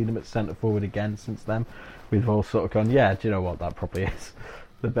having seen him at centre-forward again since then, we've all sort of gone, yeah, do you know what, that probably is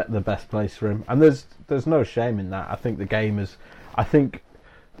the best place for him. And there's no shame in that. I think the game is... I think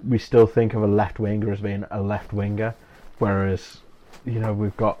we still think of a left winger as being a left winger, whereas,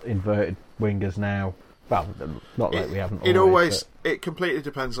 we've got inverted wingers now. Well, not like we haven't always. It completely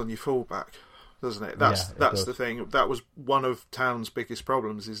depends on your fullback, doesn't it? That's the thing. That was one of Town's biggest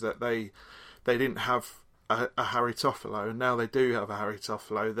problems, is that they didn't have a Harry Toffolo, and now they do have a Harry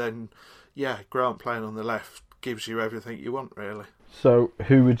Toffolo. Then, yeah, Grant playing on the left gives you everything you want, really. So,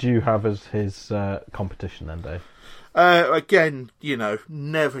 who would you have as his competition then, Dave? Again,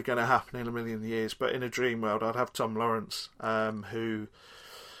 never going to happen in a million years, but in a dream world, I'd have Tom Lawrence, who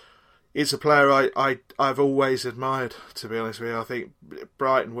is a player I've always admired, to be honest with you. I think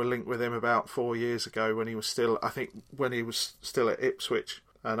Brighton were linked with him about 4 years ago when he was still at Ipswich,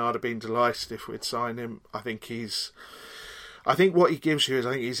 and I'd have been delighted if we'd signed him. I think what he gives you is,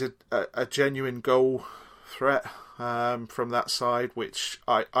 I think he's a genuine goal threat from that side, which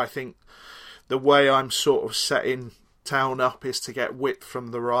I think the way I'm sort of setting Town up is to get width from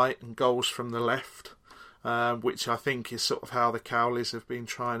the right and goals from the left, which I think is sort of how the Cowleys have been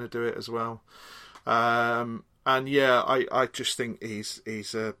trying to do it as well. And yeah, I just think he's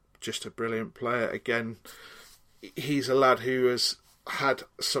just a brilliant player. Again, he's a lad who has had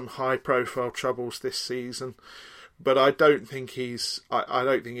some high profile troubles this season, but I don't think his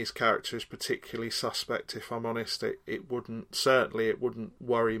character is particularly suspect, if I'm honest. It wouldn't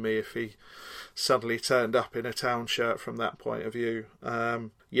worry me if he suddenly turned up in a Town shirt from that point of view. I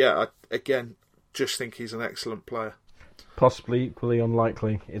just think he's an excellent player. Possibly equally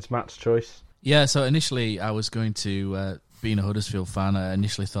unlikely, it's Matt's choice. Yeah, so initially I was going to, being a Huddersfield fan, I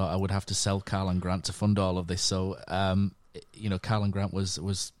initially thought I would have to sell Karlan Grant to fund all of this. So, Karlan Grant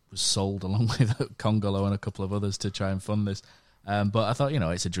was sold along with Congolo and a couple of others to try and fund this. But I thought,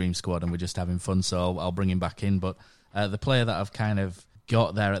 it's a dream squad and we're just having fun, so I'll bring him back in. But the player that I've kind of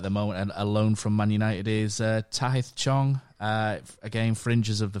got there at the moment, and a loan from Man United, is Tahith Chong. Again,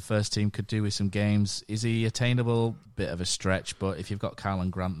 fringes of the first team, could do with some games. Is he attainable? Bit of a stretch, but if you've got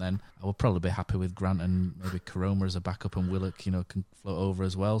Karlan Grant, then I would probably be happy with Grant and maybe Karoma as a backup, and Willock, can float over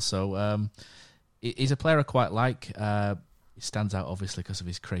as well. So he's a player I quite like. He stands out obviously because of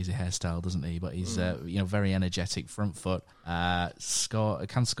his crazy hairstyle, doesn't he? But he's very energetic, front foot, can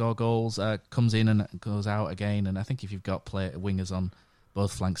score goals, comes in and goes out again. And I think if you've got wingers on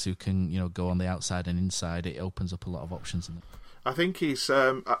both flanks who can go on the outside and inside, it opens up a lot of options. I think he's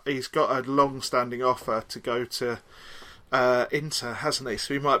got a long-standing offer to go to Inter, hasn't he?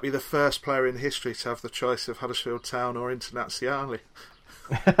 So he might be the first player in history to have the choice of Huddersfield Town or Internazionale.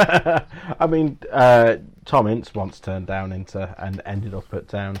 I mean, Tom Ince once turned down Inter and ended up at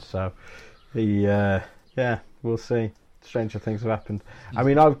Town, so he, we'll see. stranger things have happened. I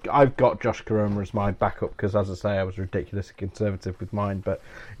mean, I've got Josh Koroma as my backup because, as I say, I was ridiculously conservative with mine. But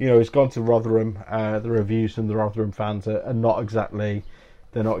he's gone to Rotherham. The reviews from the Rotherham fans are not exactly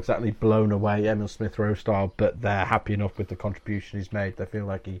blown away Emil Smith Rowe style, but they're happy enough with the contribution he's made. They feel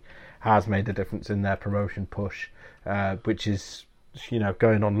like he has made a difference in their promotion push, which is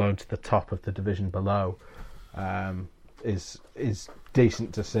going on loan to the top of the division below. Is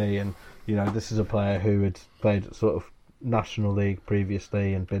decent to see, and this is a player who had played at sort of National League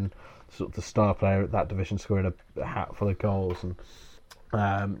previously and been sort of the star player at that division, scoring a hatful of goals,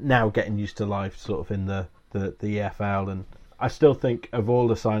 and now getting used to life sort of in the EFL. And I still think of all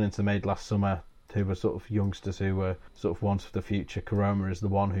the signings they made last summer, who were sort of youngsters who were sort of ones for the future, Koroma is the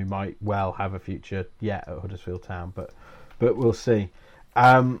one who might well have a future yet at Huddersfield Town, but we'll see.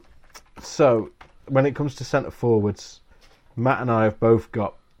 So when it comes to centre forwards, Matt and I have both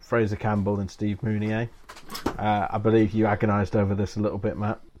got Fraser Campbell and Steve Mounié. I believe you agonised over this a little bit,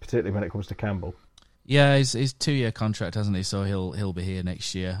 Matt, particularly when it comes to Campbell. Yeah, his 2-year contract, hasn't he? So he'll be here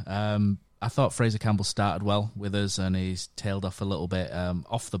next year. I thought Fraser Campbell started well with us, and he's tailed off a little bit.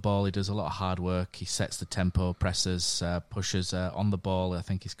 Off the ball, he does a lot of hard work. He sets the tempo, presses, pushes on the ball. I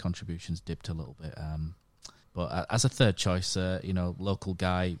think his contributions dipped a little bit. But as a third choice, local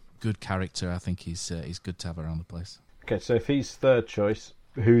guy, good character, I think he's good to have around the place. Okay, so if he's third choice,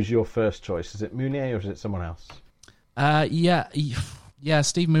 who's your first choice? Is it Mounié or is it someone else?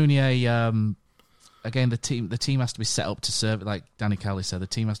 Steve Mounié. Again, the team has to be set up to serve. Like Danny Cowley said, the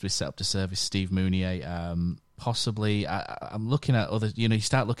team has to be set up to service Steve Mounié. Possibly, I'm looking at other. You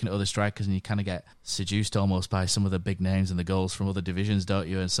start looking at other strikers, and you kind of get seduced almost by some of the big names and the goals from other divisions, don't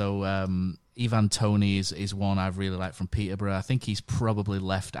you? And so Ivan Toney is one I've really liked from Peterborough. I think he's probably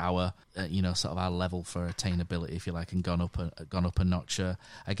left our, sort of our level for attainability, if you like, and gone up a notch.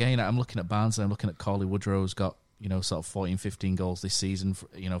 Again, I'm looking at Barnes, and I'm looking at Cauley Woodrow, who's got sort of 14, 15 goals this season,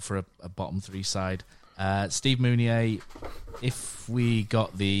 for a bottom three side. Steve Mounié, if we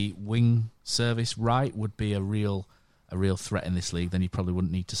got the wing service right, would be a real threat in this league. Then you probably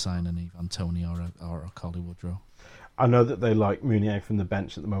wouldn't need to sign an Ivan Toney or a Cauley Woodrow. I know that they like Mounié from the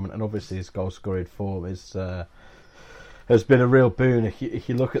bench at the moment, and obviously his goal scoring form has been a real boon. If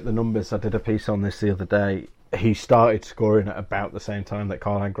you look at the numbers, I did a piece on this the other day. He started scoring at about the same time that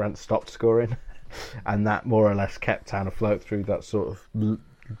Karlan Grant stopped scoring, and that more or less kept Town afloat through that sort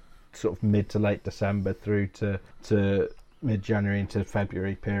of mid to late December through to mid-January into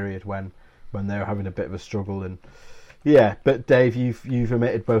February period when they were having a bit of a struggle. And yeah, but Dave, you've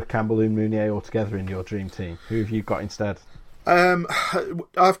omitted both Campbell and Mounié altogether in your dream team. Who have you got instead?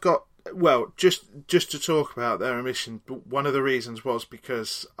 I've got, well, just to talk about their omission, one of the reasons was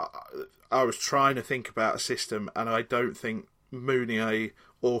because I was trying to think about a system, and I don't think Mounié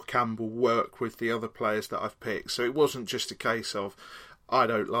or Campbell work with the other players that I've picked. So it wasn't just a case of I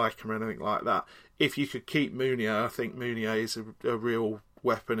don't like him or anything like that. If you could keep Mounié, I think Mounié is a real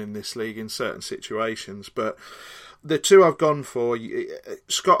weapon in this league in certain situations. But the two I've gone for,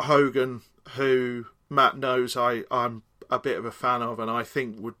 Scott Hogan, who Matt knows I'm a bit of a fan of, and I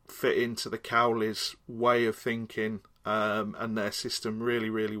think would fit into the Cowleys' way of thinking and their system really,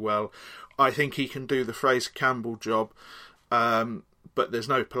 really well. I think he can do the Fraser Campbell job, but there's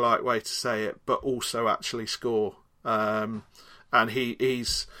no polite way to say it, but also actually score. And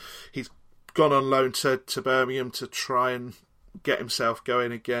he's gone on loan to Birmingham to try and get himself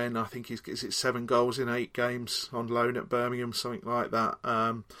going again. I think is it 7 goals in 8 games on loan at Birmingham, something like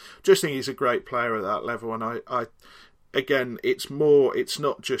that. Just think he's a great player at that level, and I again, it's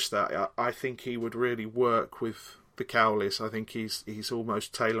not just that. I think he would really work with the Cowleys. I think he's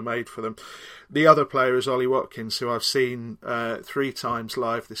almost tailor-made for them. The other player is Ollie Watkins, who I've seen 3 times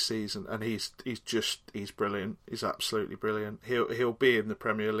live this season, and he's brilliant. He's absolutely brilliant. He'll be in the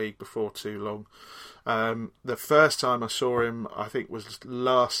Premier League before too long. The first time I saw him, I think, was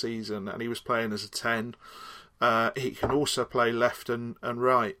last season, and he was playing as a 10. He can also play left and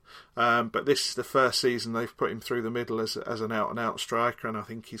right, but this is the first season they've put him through the middle as an out-and-out striker, and I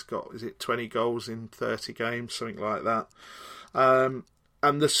think he's got 20 goals in 30 games, something like that.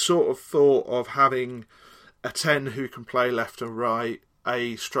 And the sort of thought of having a 10 who can play left and right,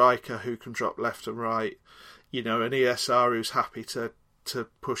 a striker who can drop left and right, an ESR who's happy to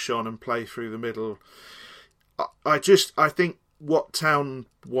push on and play through the middle. I think what Town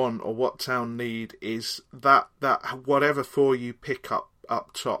want or what Town need is that whatever 4 you pick up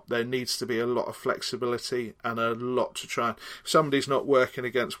top, there needs to be a lot of flexibility and a lot to try. If somebody's not working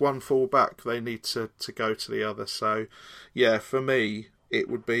against one full-back, they need to go to the other. So, yeah, for me, it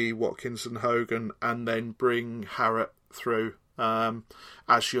would be Watkins and Hogan, and then bring Harrott through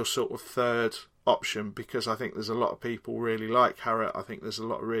as your sort of third option, because I think there's a lot of people really like Harrott. I think there's a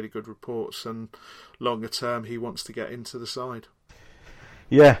lot of really good reports, and longer term he wants to get into the side.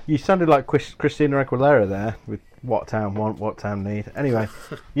 Yeah, you sounded like Christina Aguilera there with what town want, what town need. Anyway,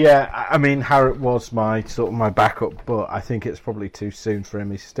 yeah, I mean, Harrott was my backup, but I think it's probably too soon for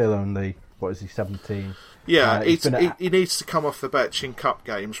him. He's still only, 17? Yeah, he needs to come off the bench in cup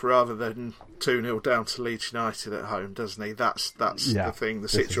games rather than 2-0 down to Leeds United at home, doesn't he? That's the thing. The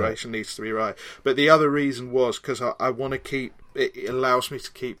situation needs to be right. But the other reason was because I want to keep. It allows me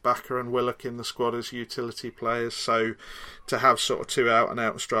to keep Bakker and Willock in the squad as utility players. So to have sort of 2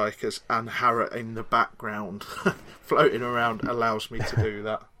 out-and-out strikers and Harrott in the background floating around allows me to do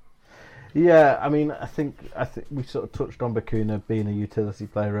that. Yeah, I mean, I think we sort of touched on Bacuna being a utility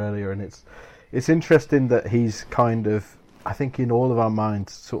player earlier, and it's interesting that he's kind of, I think in all of our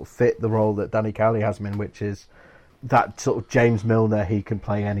minds, sort of fit the role that Danny Cowley has him in, which is that sort of James Milner, he can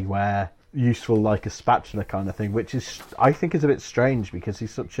play anywhere, useful like a spatula kind of thing, which is, I think, is a bit strange because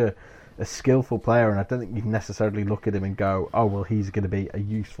he's such a skillful player, and I don't think you can necessarily look at him and go, oh, well, he's going to be a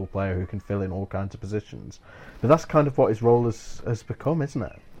useful player who can fill in all kinds of positions. But that's kind of what his role has become, isn't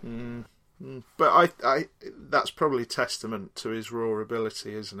it? But I that's probably testament to his raw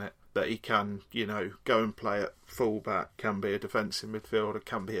ability, isn't it? That he can, go and play at fullback, can be a defensive midfielder,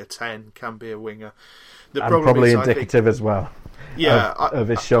 can be a 10, can be a winger. The and problem probably is, indicative as well. Yeah, of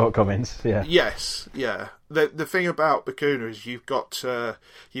his shortcomings. Yeah. Yes, yeah. The thing about Bacuna is you've got to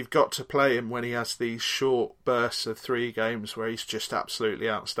play him when he has these short bursts of 3 games where he's just absolutely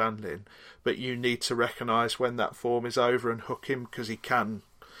outstanding. But you need to recognise when that form is over and hook him, because he can.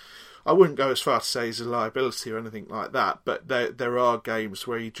 I wouldn't go as far to say he's a liability or anything like that, but there are games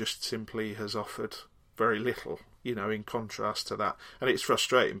where he just simply has offered very little, in contrast to that. And it's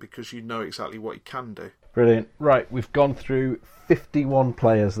frustrating because you know exactly what he can do. Brilliant. Right, we've gone through 51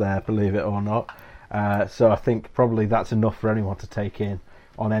 players there, believe it or not. So I think probably that's enough for anyone to take in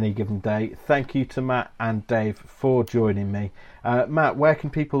on any given day. Thank you to Matt and Dave for joining me. Matt, where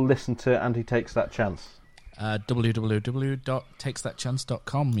can people listen to Andy Takes That Chance?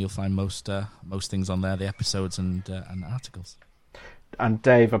 www.takesthatchance.com. You'll find most things on there, the episodes and articles. And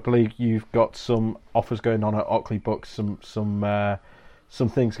Dave, I believe you've got some offers going on at Ockley Books, some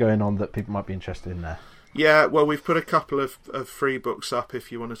things going on that people might be interested in there. Yeah, well, we've put a couple of free books up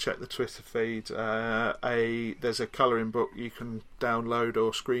if you want to check the Twitter feed. There's a colouring book you can download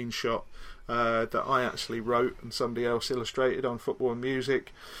or screenshot that I actually wrote and somebody else illustrated on football and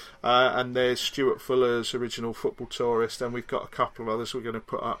music. And there's Stuart Fuller's original Football Tourist, and we've got a couple of others we're going to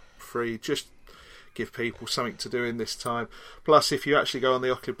put up free. Just give people something to do in this time. Plus, if you actually go on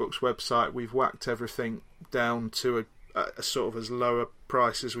the Ockley Books website, we've whacked everything down to a sort of as low a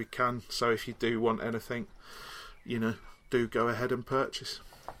price as we can. So if you do want anything, do go ahead and purchase.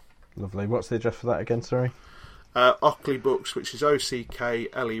 Lovely. What's the address for that again, sorry? Ockley Books, which is ockley.co.uk.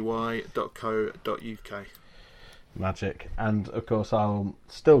 Magic. And of course I'll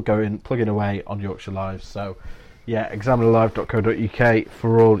still go in plugging away on Yorkshire Live, so yeah, examinerlive.co.uk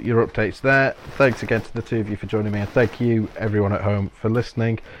for all your updates there. Thanks again to the two of you for joining me, and thank you everyone at home for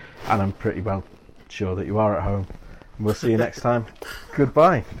listening, and I'm pretty well sure that you are at home. We'll see you next time.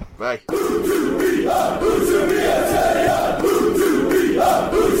 Goodbye. Bye.